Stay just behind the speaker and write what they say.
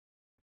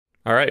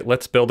All right,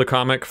 let's build a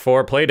comic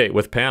for Playdate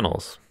with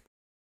panels.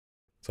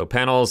 So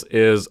panels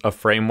is a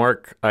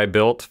framework I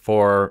built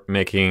for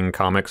making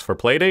comics for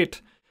Playdate,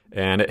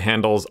 and it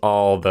handles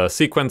all the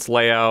sequence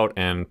layout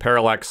and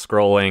parallax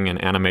scrolling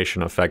and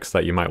animation effects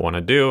that you might want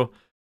to do.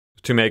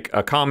 To make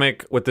a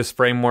comic with this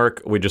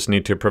framework, we just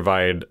need to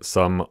provide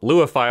some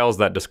Lua files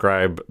that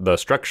describe the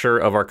structure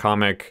of our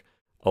comic,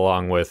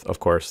 along with, of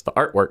course, the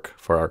artwork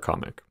for our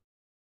comic.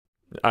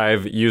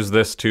 I've used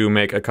this to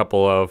make a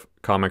couple of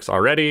comics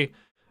already.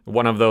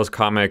 One of those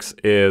comics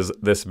is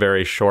this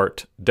very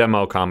short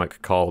demo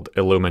comic called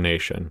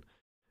Illumination.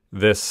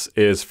 This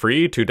is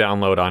free to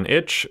download on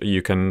itch.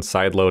 You can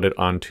sideload it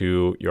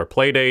onto your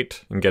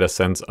Playdate and get a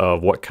sense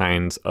of what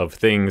kinds of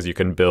things you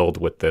can build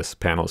with this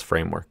panels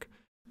framework.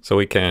 So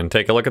we can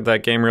take a look at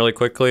that game really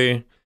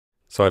quickly.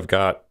 So I've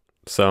got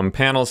some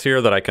panels here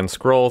that I can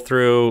scroll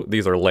through.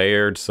 These are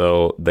layered,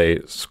 so they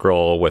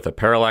scroll with a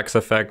parallax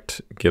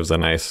effect. It gives a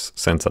nice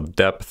sense of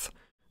depth.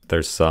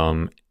 There's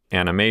some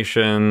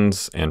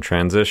animations and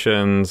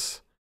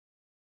transitions,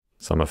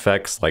 some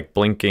effects like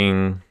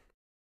blinking.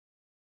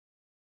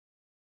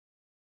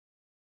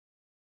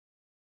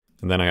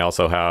 And then I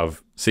also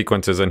have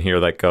sequences in here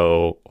that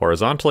go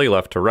horizontally,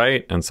 left to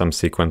right, and some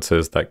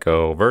sequences that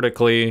go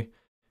vertically.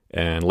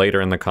 And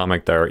later in the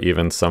comic, there are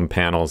even some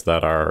panels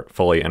that are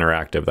fully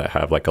interactive that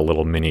have like a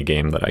little mini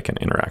game that I can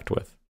interact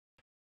with.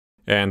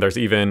 And there's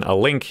even a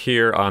link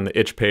here on the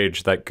itch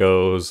page that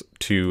goes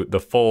to the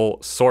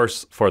full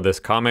source for this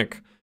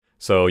comic.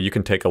 So you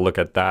can take a look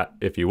at that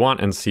if you want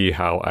and see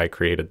how I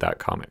created that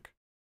comic.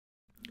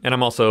 And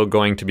I'm also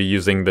going to be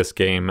using this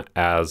game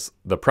as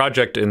the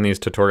project in these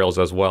tutorials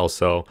as well.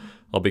 So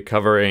I'll be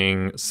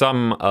covering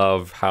some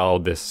of how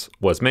this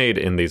was made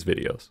in these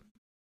videos.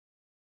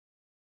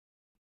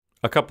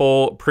 A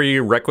couple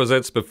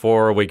prerequisites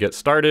before we get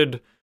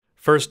started.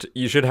 First,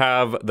 you should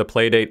have the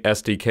Playdate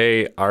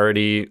SDK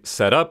already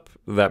set up.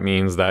 That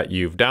means that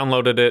you've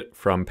downloaded it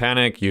from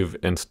Panic, you've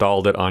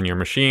installed it on your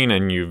machine,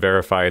 and you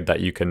verified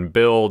that you can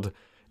build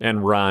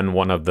and run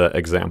one of the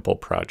example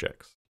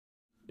projects.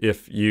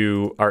 If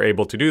you are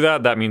able to do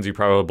that, that means you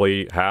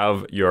probably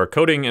have your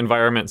coding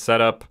environment set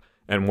up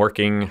and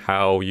working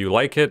how you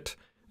like it.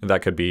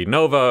 That could be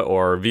Nova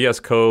or VS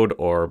Code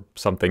or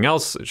something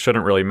else. It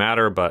shouldn't really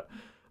matter, but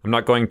I'm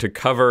not going to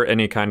cover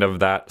any kind of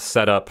that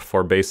setup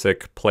for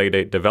basic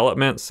Playdate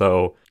development,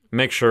 so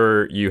make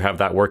sure you have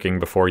that working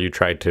before you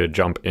try to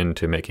jump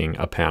into making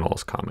a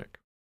panels comic.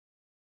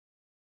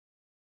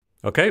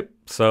 Okay,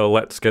 so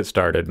let's get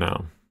started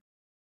now.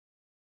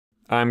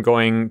 I'm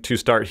going to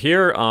start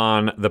here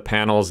on the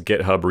panels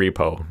GitHub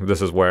repo.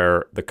 This is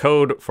where the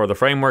code for the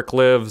framework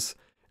lives,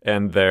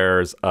 and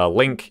there's a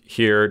link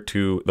here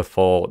to the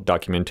full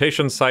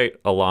documentation site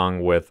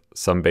along with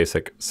some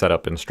basic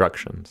setup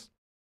instructions.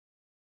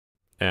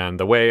 And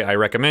the way I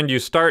recommend you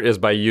start is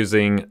by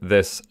using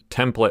this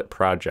template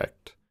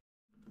project.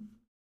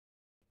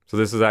 So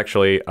this is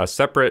actually a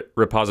separate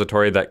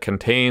repository that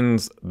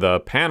contains the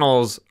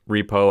panels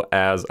repo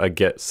as a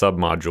Git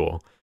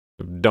submodule.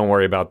 Don't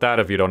worry about that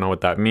if you don't know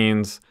what that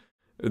means.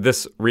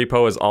 This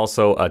repo is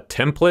also a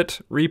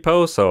template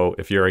repo. So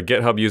if you're a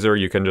GitHub user,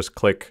 you can just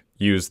click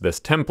use this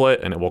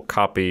template and it will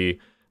copy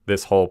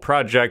this whole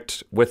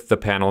project with the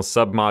panels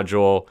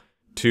submodule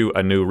to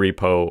a new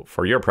repo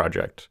for your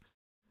project.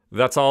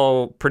 That's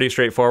all pretty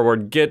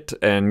straightforward Git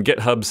and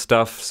GitHub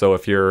stuff, so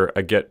if you're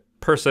a Git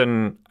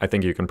person, I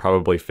think you can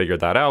probably figure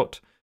that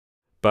out.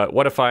 But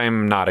what if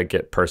I'm not a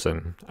Git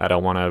person? I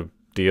don't want to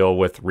deal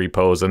with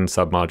repos and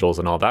submodules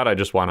and all that, I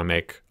just want to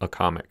make a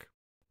comic.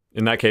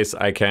 In that case,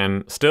 I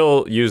can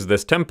still use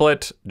this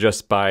template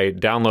just by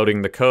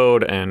downloading the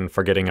code and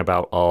forgetting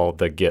about all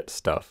the Git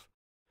stuff.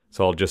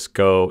 So I'll just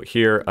go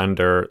here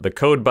under the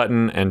code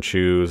button and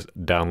choose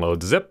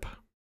download zip.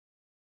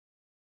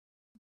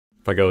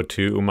 If I go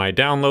to my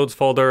downloads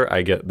folder,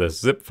 I get this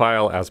zip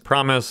file as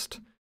promised.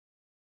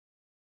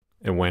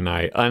 And when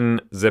I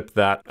unzip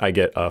that, I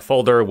get a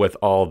folder with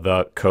all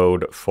the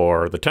code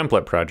for the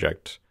template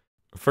project.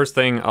 First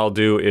thing I'll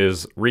do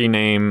is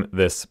rename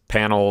this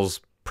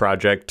panels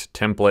project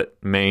template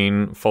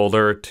main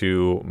folder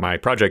to my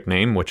project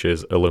name, which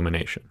is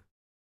Illumination.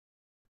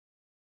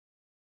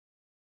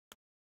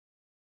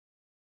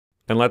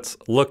 And let's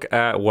look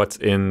at what's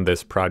in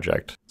this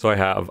project. So I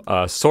have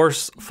a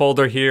source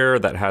folder here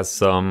that has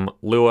some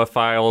Lua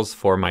files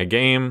for my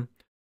game.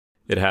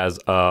 It has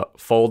a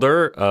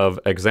folder of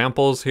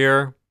examples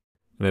here,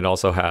 and it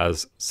also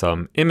has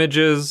some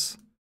images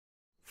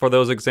for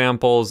those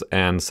examples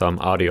and some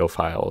audio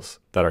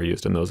files that are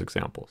used in those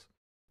examples.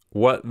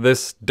 What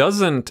this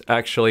doesn't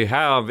actually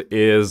have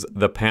is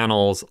the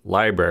panels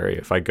library.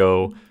 If I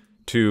go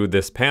to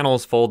this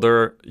panels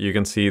folder, you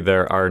can see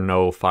there are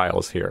no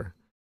files here.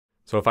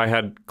 So if I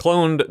had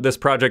cloned this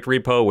project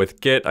repo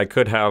with Git, I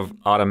could have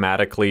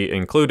automatically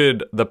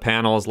included the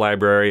panels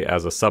library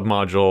as a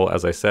submodule,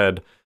 as I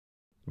said.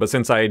 But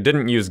since I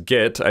didn't use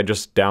Git, I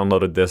just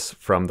downloaded this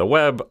from the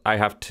web, I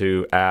have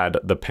to add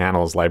the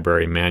panels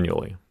library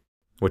manually,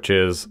 which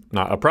is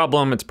not a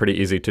problem. It's pretty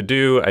easy to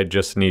do. I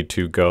just need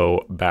to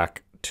go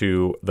back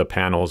to the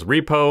panels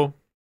repo,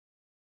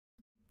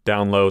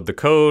 download the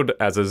code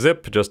as a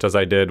zip, just as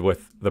I did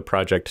with the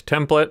project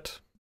template.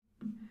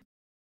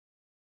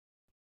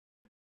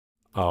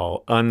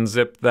 I'll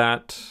unzip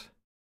that.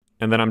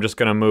 And then I'm just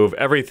going to move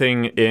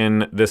everything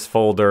in this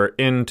folder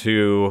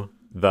into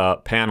the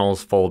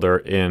panels folder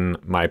in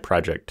my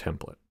project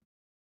template.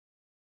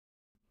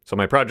 So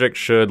my project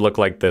should look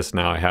like this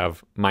now. I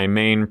have my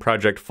main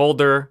project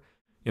folder.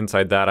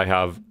 Inside that, I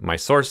have my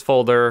source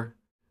folder,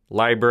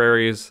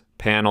 libraries,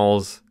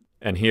 panels,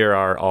 and here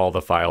are all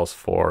the files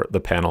for the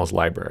panels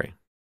library.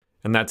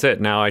 And that's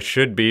it. Now I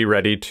should be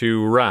ready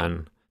to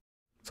run.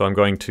 So I'm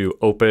going to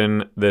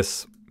open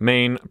this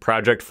main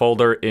project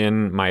folder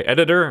in my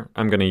editor.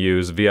 I'm going to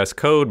use VS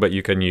Code, but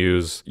you can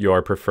use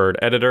your preferred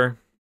editor.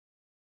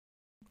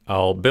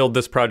 I'll build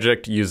this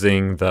project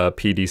using the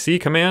PDC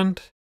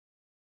command.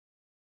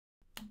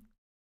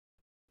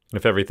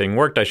 If everything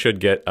worked, I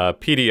should get a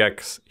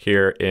PDX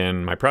here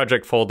in my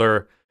project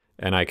folder,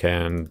 and I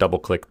can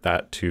double-click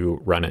that to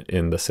run it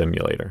in the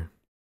simulator.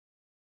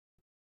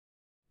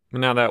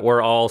 Now that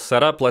we're all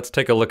set up, let's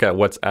take a look at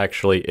what's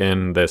actually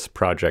in this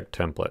project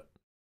template.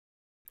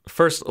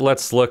 First,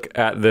 let's look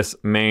at this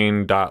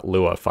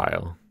main.lua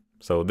file.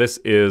 So this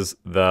is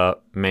the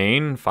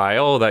main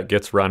file that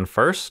gets run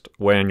first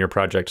when your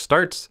project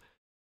starts.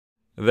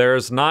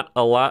 There's not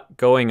a lot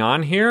going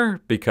on here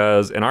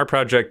because in our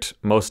project,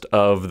 most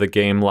of the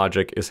game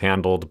logic is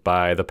handled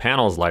by the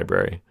panels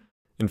library.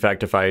 In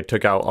fact, if I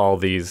took out all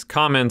these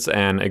comments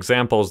and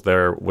examples,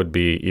 there would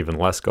be even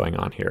less going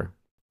on here.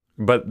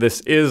 But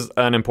this is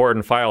an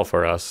important file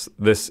for us.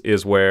 This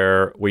is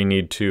where we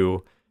need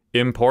to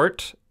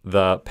import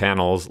the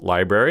panels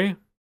library.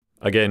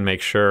 Again,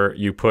 make sure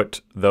you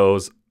put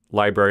those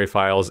library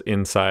files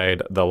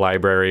inside the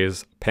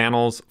libraries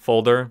panels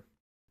folder.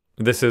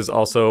 This is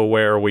also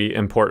where we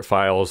import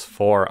files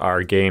for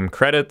our game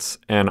credits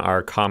and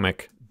our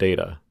comic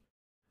data.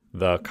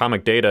 The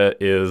comic data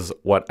is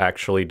what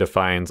actually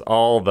defines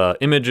all the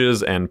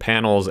images and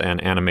panels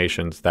and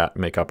animations that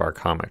make up our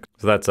comic.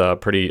 So that's a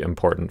pretty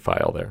important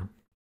file there.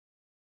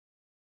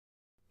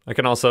 I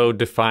can also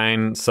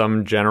define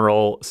some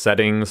general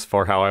settings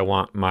for how I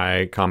want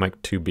my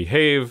comic to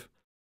behave.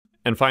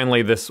 And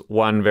finally, this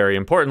one very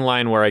important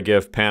line where I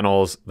give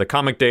panels the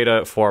comic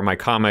data for my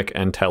comic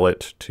and tell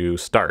it to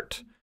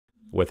start.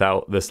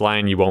 Without this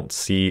line, you won't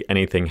see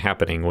anything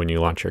happening when you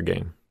launch your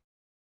game.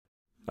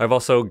 I've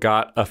also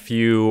got a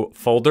few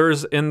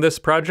folders in this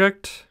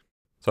project.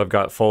 So I've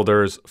got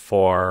folders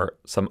for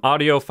some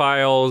audio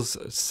files,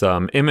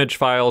 some image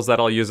files that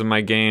I'll use in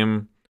my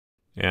game.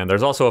 And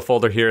there's also a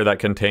folder here that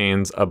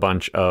contains a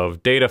bunch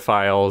of data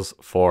files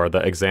for the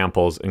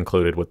examples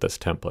included with this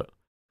template.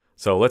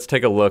 So let's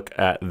take a look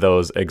at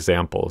those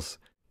examples.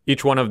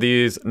 Each one of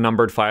these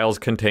numbered files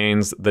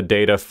contains the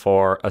data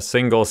for a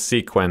single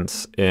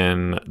sequence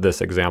in this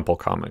example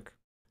comic.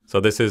 So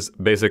this is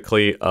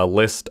basically a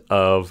list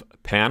of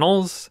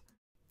panels,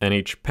 and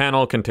each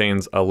panel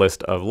contains a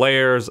list of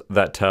layers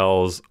that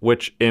tells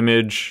which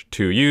image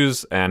to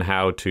use and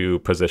how to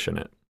position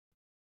it.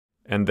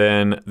 And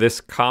then this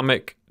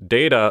comic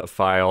data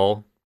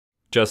file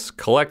just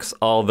collects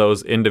all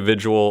those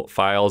individual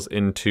files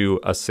into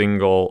a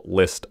single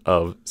list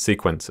of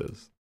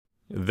sequences.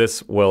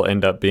 This will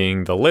end up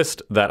being the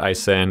list that I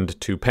send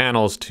to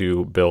panels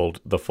to build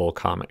the full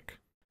comic.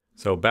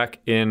 So back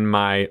in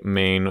my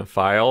main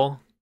file,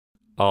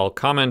 I'll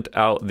comment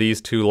out these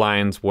two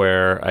lines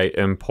where I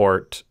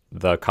import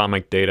the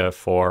comic data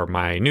for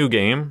my new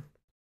game,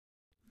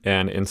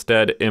 and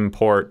instead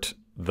import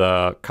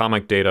the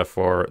comic data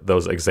for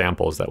those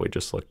examples that we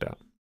just looked at.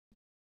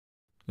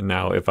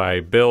 Now, if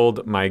I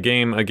build my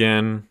game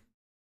again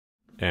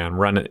and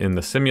run it in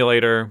the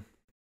simulator,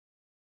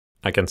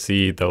 I can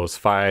see those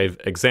 5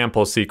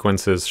 example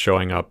sequences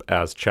showing up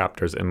as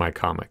chapters in my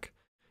comic.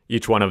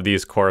 Each one of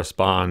these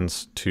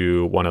corresponds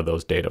to one of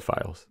those data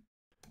files.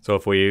 So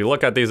if we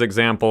look at these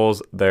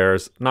examples,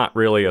 there's not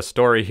really a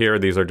story here.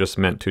 These are just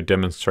meant to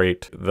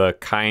demonstrate the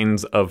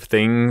kinds of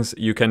things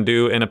you can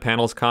do in a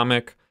panels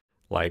comic,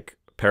 like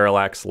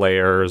parallax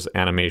layers,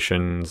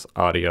 animations,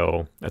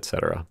 audio,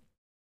 etc.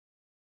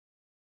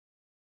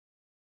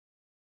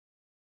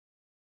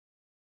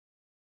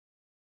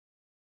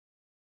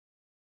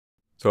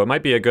 So it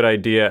might be a good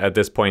idea at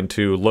this point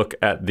to look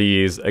at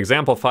these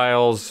example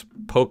files,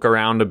 poke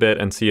around a bit,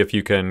 and see if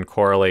you can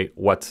correlate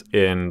what's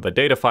in the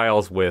data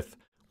files with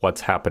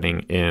what's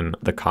happening in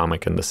the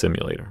comic and the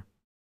simulator.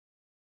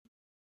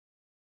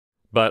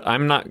 But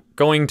I'm not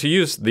going to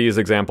use these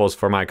examples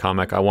for my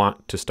comic. I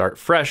want to start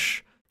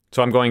fresh.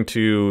 So I'm going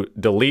to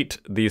delete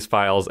these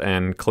files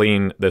and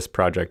clean this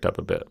project up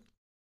a bit.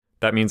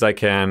 That means I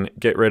can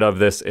get rid of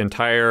this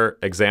entire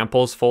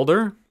examples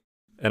folder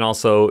and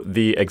also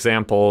the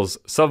examples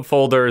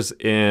subfolders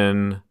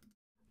in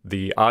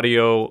the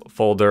audio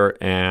folder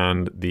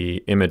and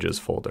the images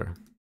folder.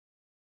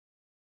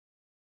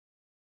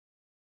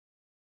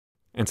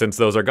 And since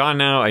those are gone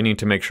now, I need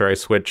to make sure I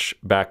switch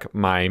back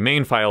my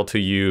main file to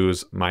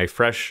use my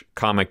fresh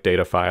comic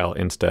data file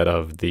instead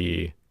of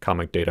the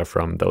comic data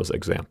from those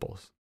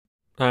examples.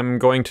 I'm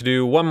going to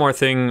do one more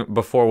thing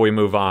before we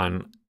move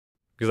on,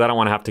 because I don't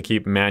want to have to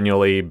keep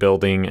manually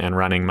building and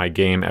running my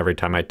game every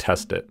time I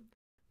test it.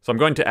 So I'm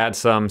going to add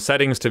some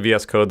settings to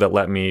VS Code that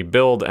let me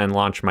build and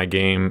launch my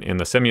game in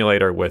the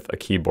simulator with a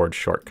keyboard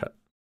shortcut.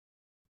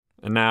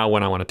 And now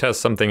when I want to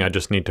test something, I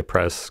just need to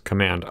press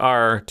Command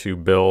R to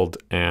build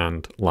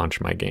and launch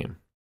my game.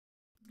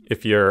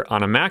 If you're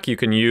on a Mac, you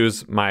can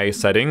use my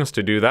settings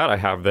to do that. I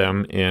have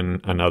them in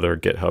another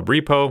GitHub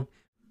repo.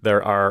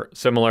 There are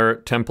similar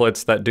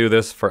templates that do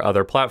this for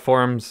other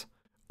platforms.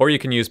 Or you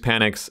can use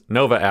Panic's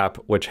Nova app,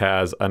 which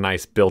has a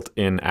nice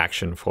built-in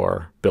action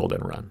for build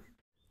and run.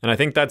 And I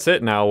think that's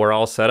it now. We're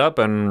all set up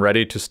and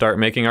ready to start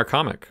making our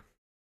comic.